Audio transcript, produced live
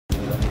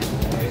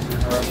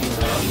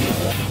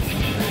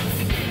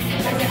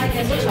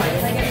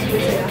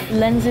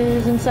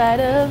Lenses inside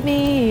of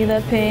me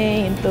that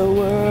paint the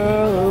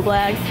world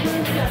black.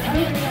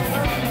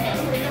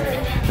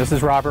 This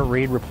is Robert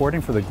Reed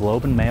reporting for the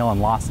Globe and Mail in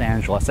Los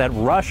Angeles at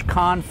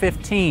Rushcon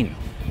 15,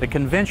 the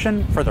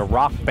convention for the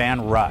rock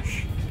band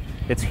Rush.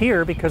 It's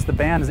here because the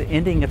band is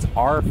ending its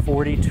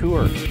R40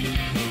 tour.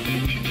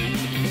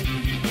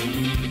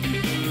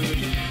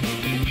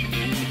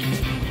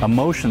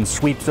 Emotion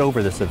sweeps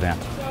over this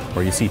event,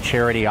 where you see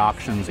charity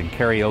auctions and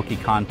karaoke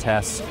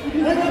contests.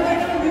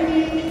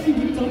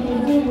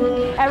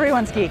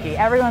 Everyone's geeky,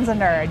 everyone's a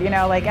nerd, you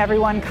know, like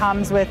everyone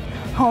comes with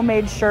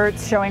homemade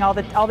shirts showing all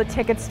the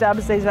ticket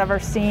stubs they've ever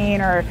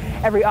seen, or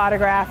every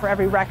autograph or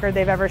every record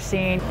they've ever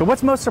seen. But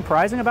what's most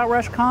surprising about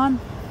Rushcon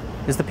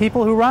is the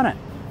people who run it.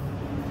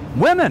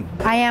 Women!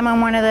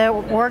 I'm one of the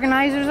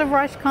organizers of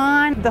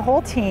Rushcon. The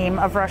whole team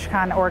of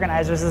Rushcon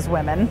organizers is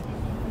women.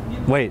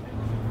 Wait,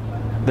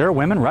 there are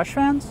women Rush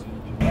fans?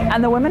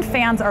 And the women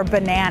fans are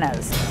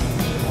bananas.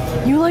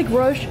 You like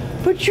Rush,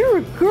 but you're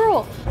a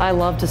girl. I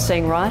love to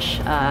sing Rush.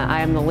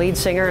 I am the lead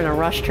singer in a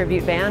Rush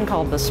tribute band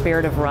called The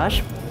Spirit of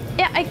Rush.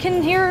 Yeah, I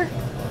can hear,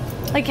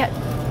 like,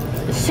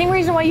 same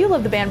reason why you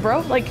love the band, bro.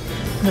 Like,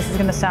 this is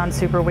gonna sound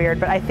super weird,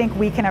 but I think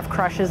we can have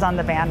crushes on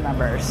the band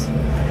members.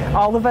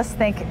 All of us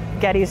think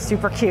Getty's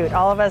super cute.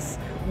 All of us,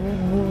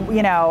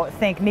 you know,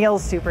 think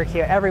Neil's super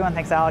cute. Everyone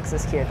thinks Alex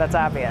is cute, that's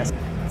obvious.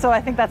 So I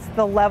think that's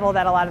the level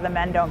that a lot of the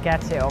men don't get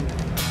to.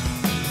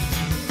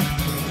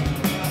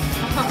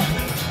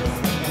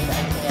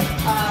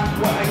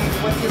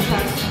 What's your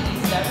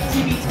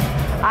TV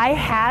stuff? I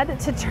had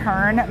to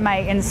turn my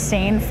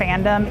insane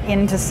fandom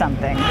into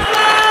something. I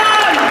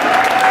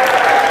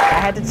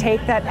had to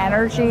take that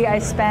energy I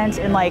spent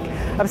in like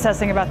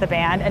obsessing about the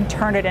band and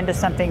turn it into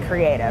something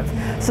creative.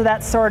 So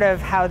that's sort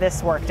of how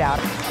this worked out.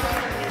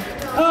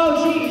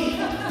 Oh, geez.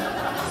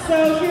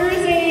 So here's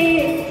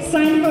a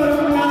signed photo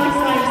from Alex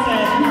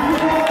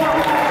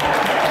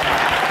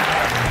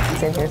Lifeson.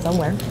 It's in here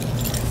somewhere.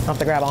 I'll have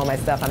to grab all my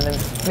stuff. I'm the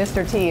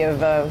Mr. T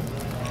of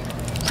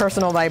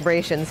personal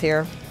vibrations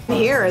here.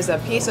 Here is a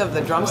piece of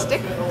the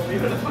drumstick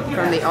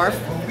from the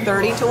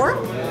R30 tour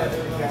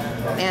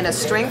and a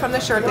string from the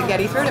shirt that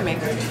Getty threw to me.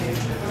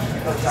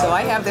 So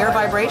I have their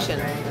vibration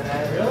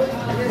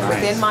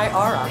within my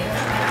aura.